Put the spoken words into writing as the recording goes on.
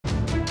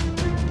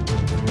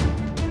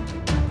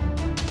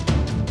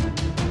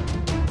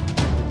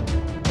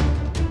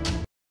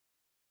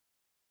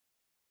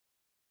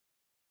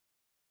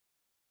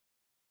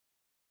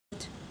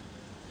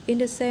In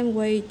the same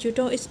way, you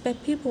don't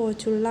expect people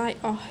to like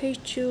or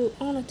hate you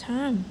all the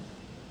time.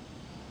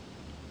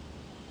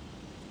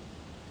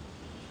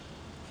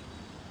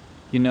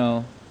 You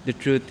know, the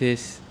truth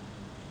is,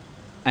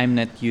 I'm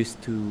not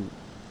used to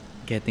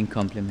getting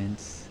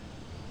compliments.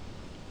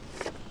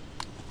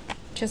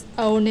 Just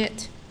own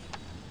it.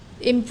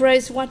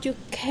 Embrace what you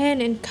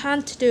can and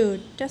can't do.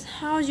 That's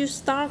how you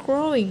start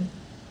growing.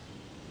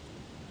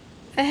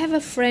 I have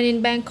a friend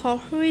in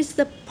Bangkok who is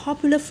the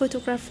popular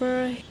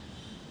photographer.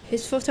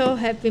 His photos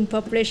have been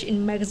published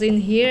in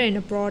magazines here and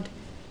abroad.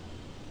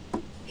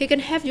 He can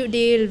help you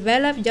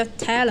develop your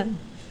talent.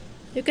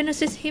 You can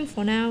assist him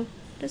for now.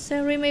 The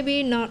salary may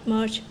be not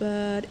much,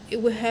 but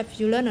it will help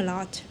you learn a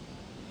lot.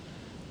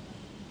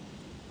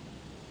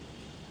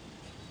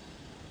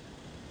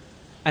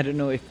 I don't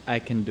know if I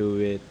can do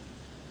it.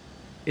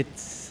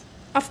 It's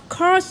Of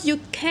course you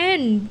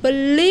can.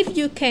 Believe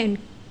you can.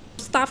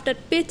 Stop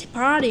that pity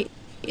party.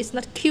 It's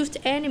not cute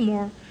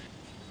anymore.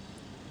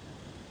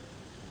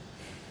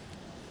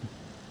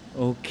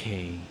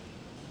 okay.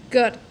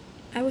 Good.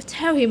 I will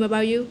tell him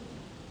about you.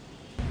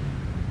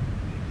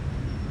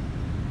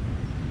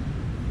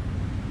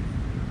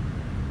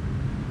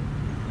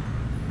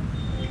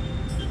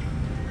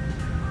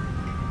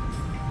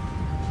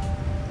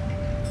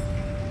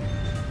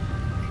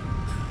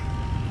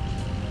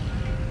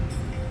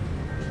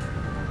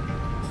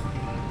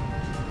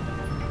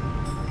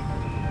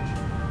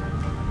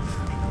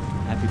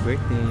 Happy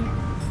birthday.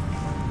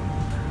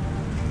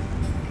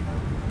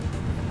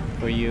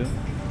 For you.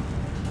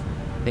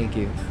 Thank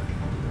you.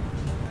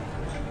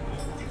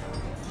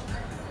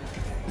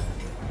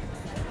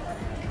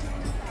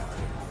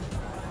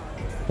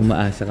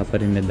 Umaasa ka pa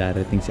rin na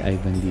darating si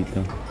Ivan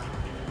dito.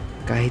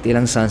 Kahit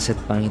ilang sunset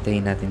pang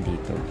hintayin natin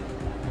dito,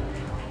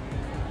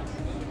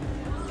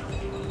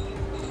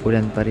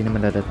 ulan pa rin na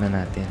maladat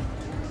na natin.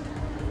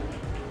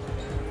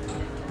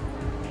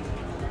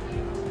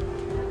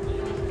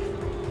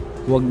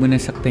 Huwag mo na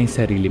saktan yung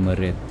sarili mo,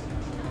 Red.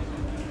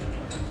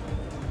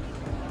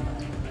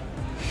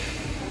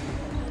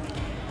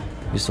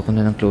 Gusto ko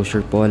na ng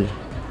closure, Paul.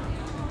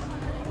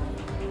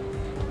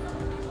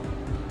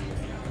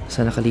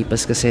 Sa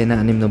nakalipas kasi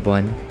na 6 na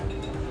buwan,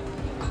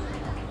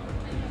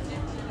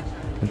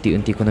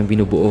 unti-unti ko nang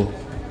binubuo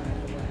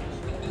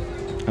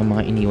ang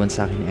mga iniwan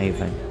sa akin ni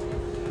Ivan.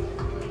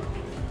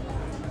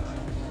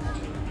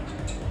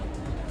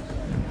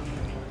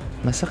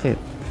 Masakit.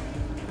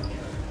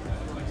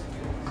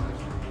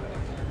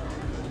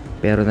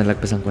 Pero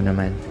nalagpasan ko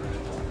naman.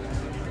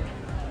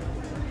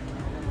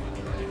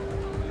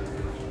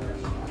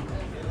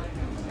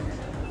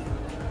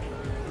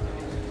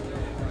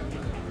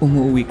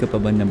 Umuwi ka pa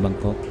ba ng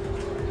Bangkok?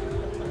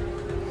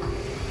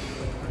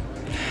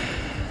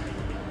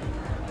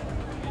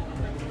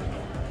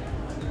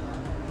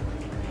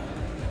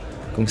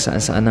 Kung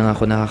saan-saan na nga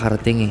ako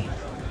nakakarating eh.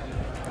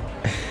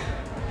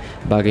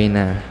 Bagay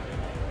na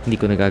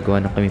hindi ko nagagawa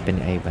ng kami pa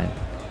ni Ivan.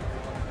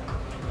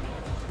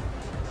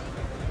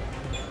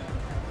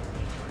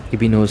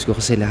 Ibinuhos ko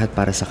kasi lahat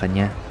para sa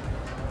kanya.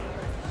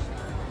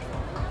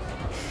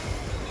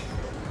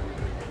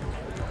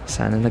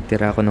 Sana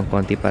nagtira ako ng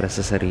konti para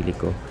sa sarili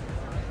ko.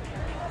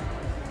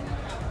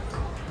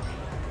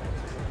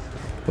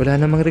 Wala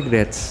namang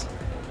regrets.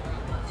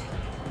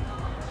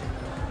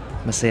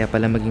 Masaya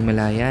pala maging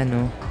malaya,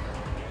 no?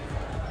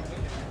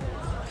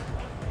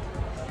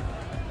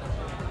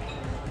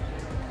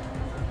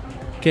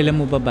 Kailan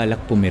mo ba balak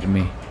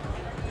pumirme?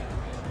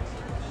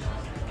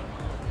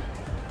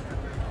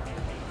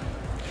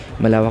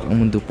 Malawak ang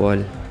mundo,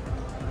 Paul.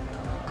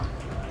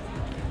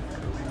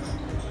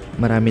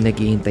 Marami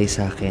naghihintay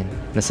sa akin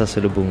na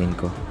sasalubungin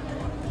ko.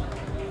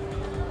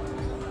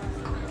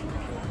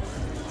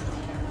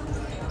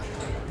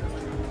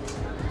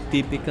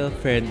 Typical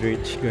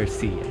Friedrich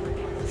Garcia,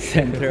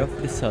 center of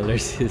the solar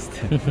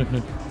system.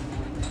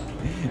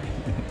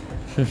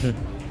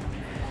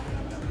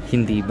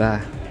 Hindi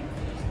ba?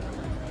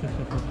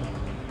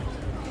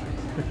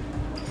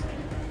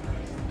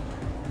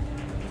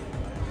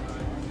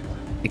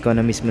 Ikaw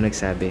na mismo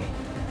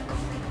nagsabi.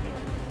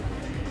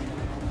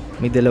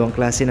 May 2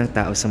 klase ng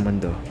tao sa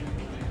mundo.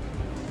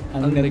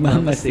 Ang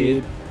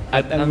nagmamasid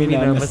at ang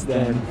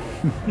minamasdan.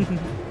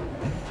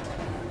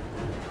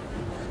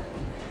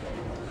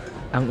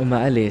 Ang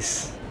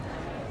umaalis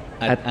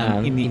At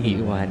ang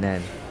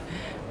iniiwanan.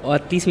 O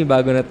at least may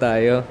bago na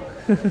tayo.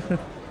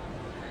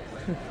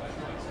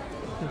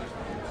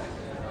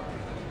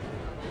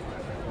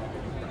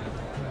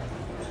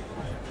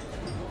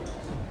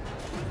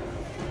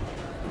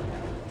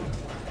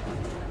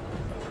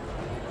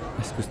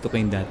 Mas gusto ko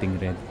yung dating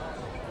Red.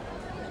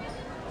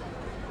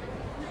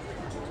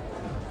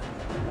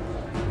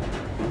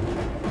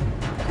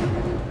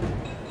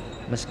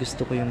 Mas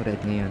gusto ko yung red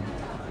ngayon.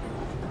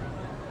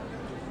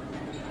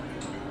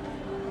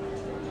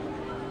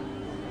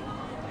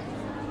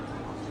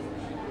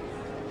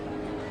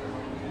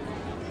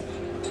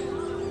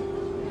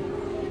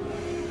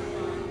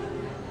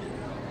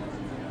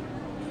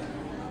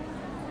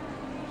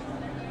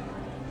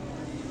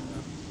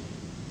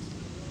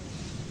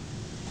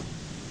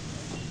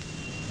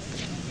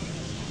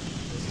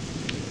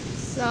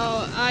 So,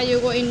 are you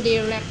going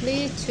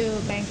directly to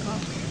Bangkok?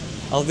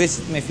 I'll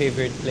visit my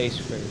favorite place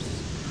first.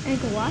 And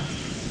what?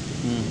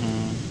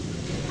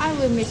 I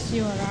will miss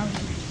you around.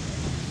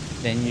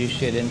 Then you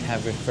shouldn't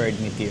have referred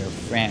me to your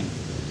friend.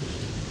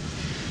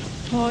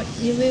 Oh,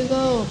 you will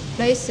go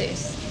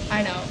places.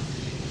 I know.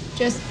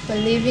 Just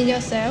believe in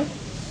yourself.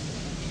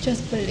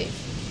 Just believe.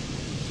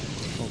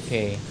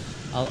 Okay.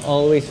 I'll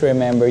always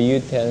remember you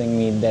telling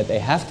me that I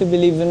have to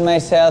believe in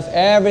myself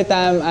every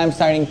time I'm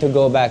starting to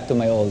go back to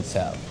my old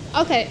self.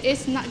 Okay,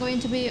 it's not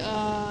going to be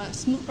a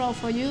smooth road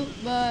for you,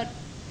 but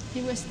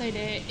you will stay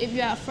there if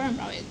you are firm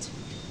about it.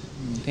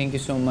 Thank you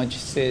so much,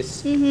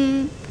 sis.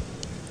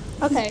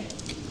 Okay,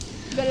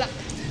 good luck.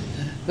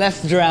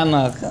 Less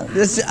drama.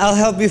 I'll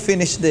help you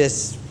finish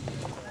this.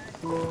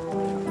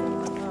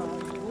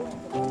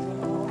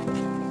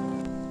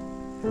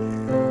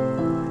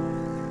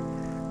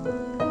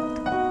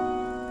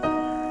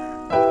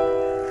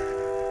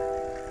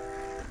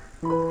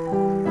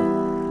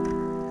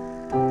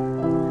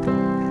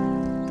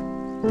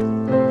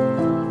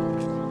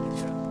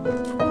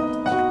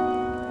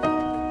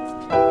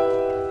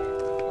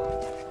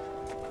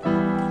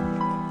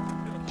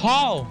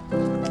 Paul!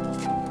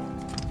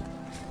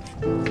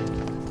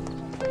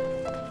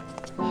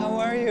 How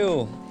are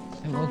you?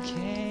 I'm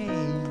okay.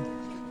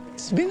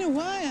 It's been a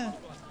while.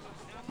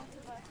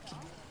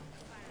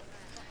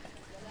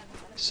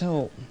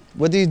 So,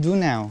 what do you do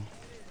now?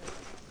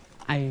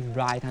 I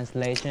write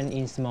translation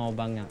in small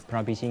Bangla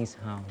publishing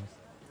house.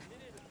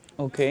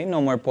 Okay,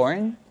 no more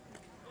porn?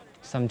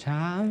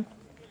 Sometimes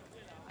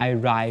I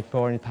write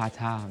for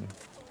part-time.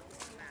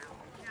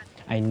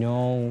 I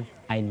know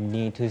I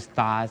need to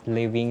start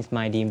living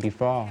my dream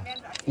before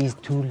it's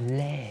too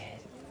late.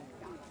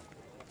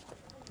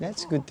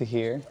 That's good to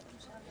hear.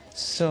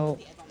 So,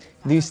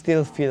 do you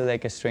still feel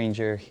like a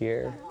stranger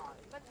here?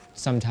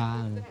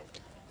 Sometimes,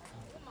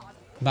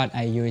 but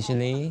I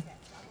usually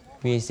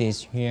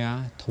visit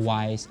here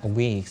twice a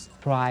week,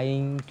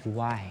 trying to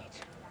write.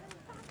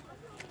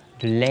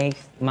 The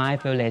lake's my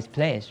favorite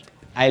place.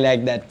 I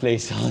like that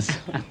place also.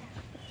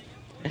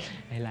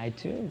 I like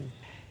too.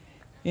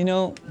 You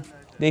know,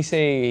 they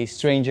say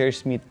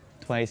strangers meet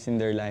twice in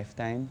their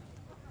lifetime.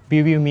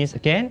 We will meet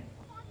again,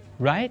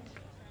 right?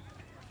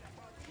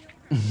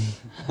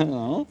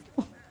 No?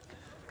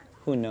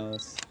 Who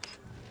knows?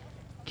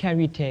 Can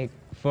we take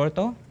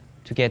photo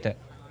together?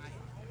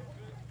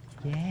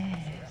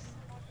 Yes.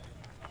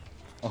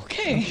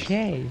 Okay.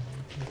 Okay.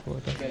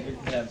 Photo. Better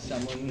to have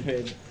someone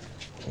with.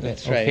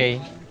 Let's try.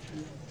 Okay.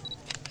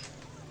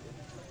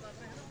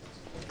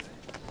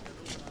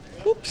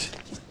 Oops.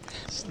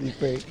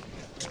 Sleeper.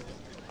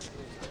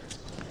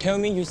 Tell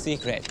me your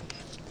secret.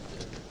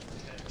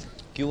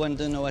 You want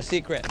to know a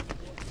secret?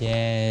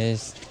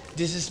 Yes.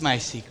 This is my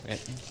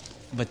secret.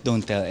 But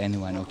don't tell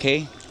anyone,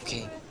 okay?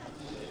 Okay.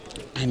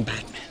 I'm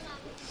Batman.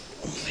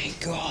 Oh my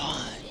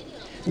God.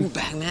 You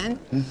Batman?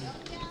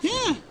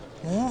 Yeah.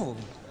 Oh.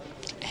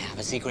 I have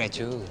a secret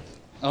too.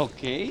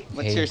 Okay.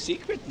 What's Okay. your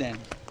secret then?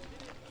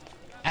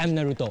 I'm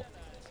Naruto.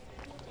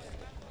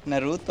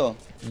 Naruto.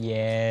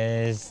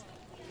 Yes.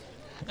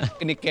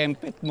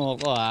 Kinikempet mo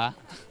ko ha.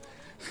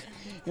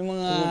 Yung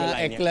mga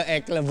Ugalay niya.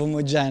 ekla-ekla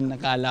mo dyan,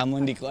 nakala mo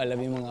hindi ko alam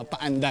yung mga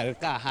paandar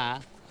ka ha.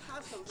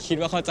 คิด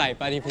ว่าเข้าใจ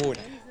ป้าที่พูด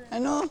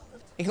Ano?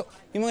 Ikaw,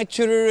 yung mga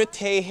chururut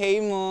hey-hey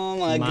mo,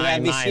 mga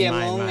grabe-siya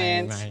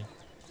moments.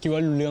 คิดว่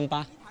ารู้เรื่องป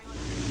ะ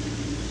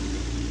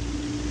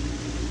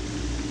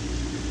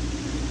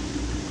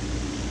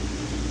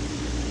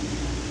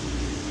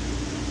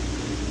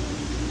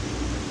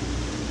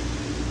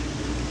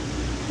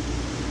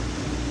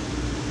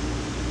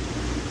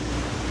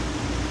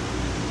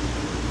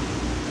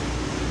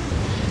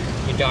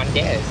You done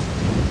this.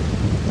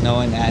 No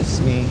one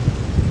asked me.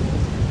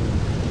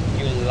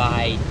 You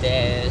like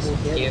this.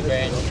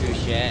 Given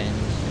tuition.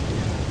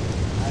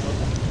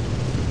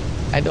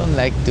 I don't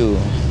like to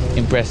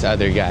impress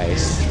other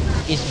guys.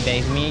 It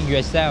makes me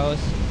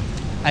yourself.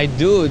 I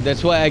do.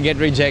 That's why I get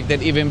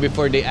rejected even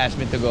before they ask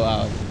me to go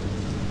out.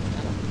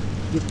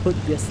 You put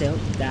yourself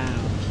down.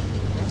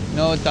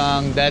 No,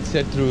 Tong, that's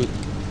the truth.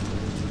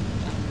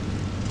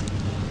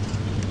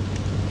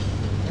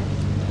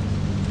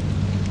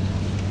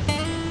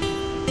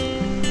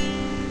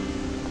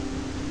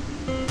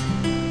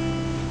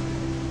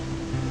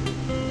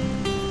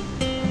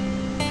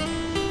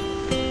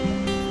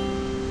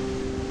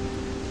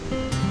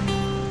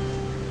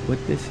 What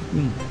does it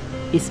mean?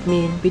 It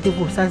means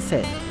beautiful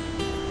sunset.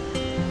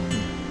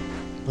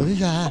 สนธ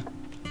ยา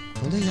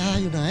สนธยา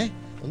อยู่ไหน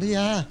สนธย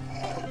า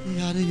สนธ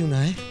ยาได้อยู่ไหน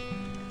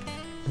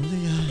สนธ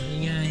ยา นี่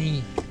ไง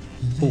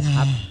สนธ ถูก ยา ค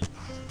รับ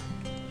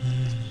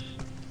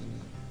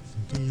ส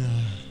นธยา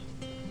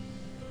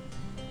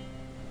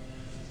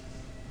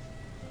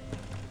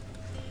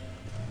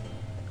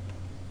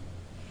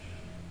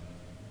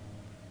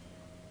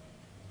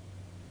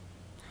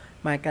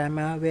My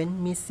grandma went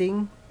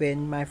missing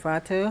when my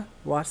father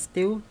was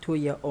still 2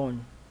 years old.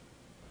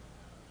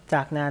 จ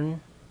ากนั้น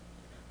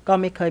ก็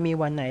ไม่เคยมี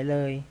วันไหนเล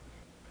ย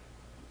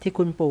ที่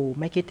คุณปู่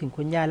ไม่คิดถึง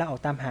คุณย่าและออก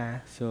ตามหา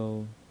So,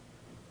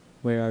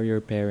 Where are your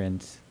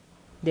parents?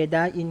 They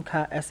died in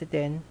car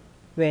accident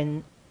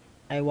when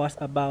I was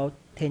about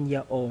 10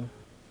 years old.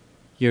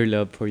 Your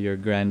love for your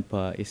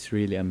grandpa is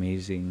really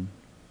amazing.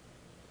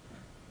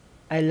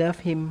 I love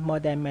him more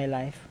than my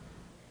life.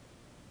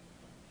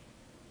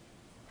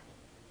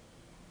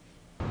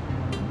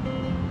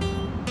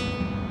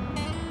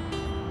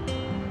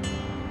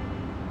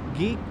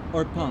 Geek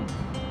or punk?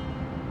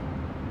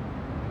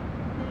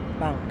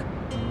 Punk.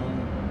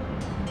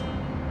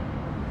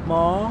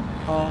 Mall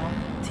or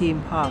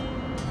theme park.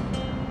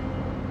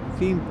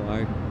 Theme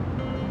park?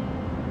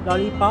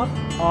 Lollipop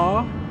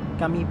or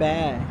gummy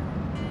bear.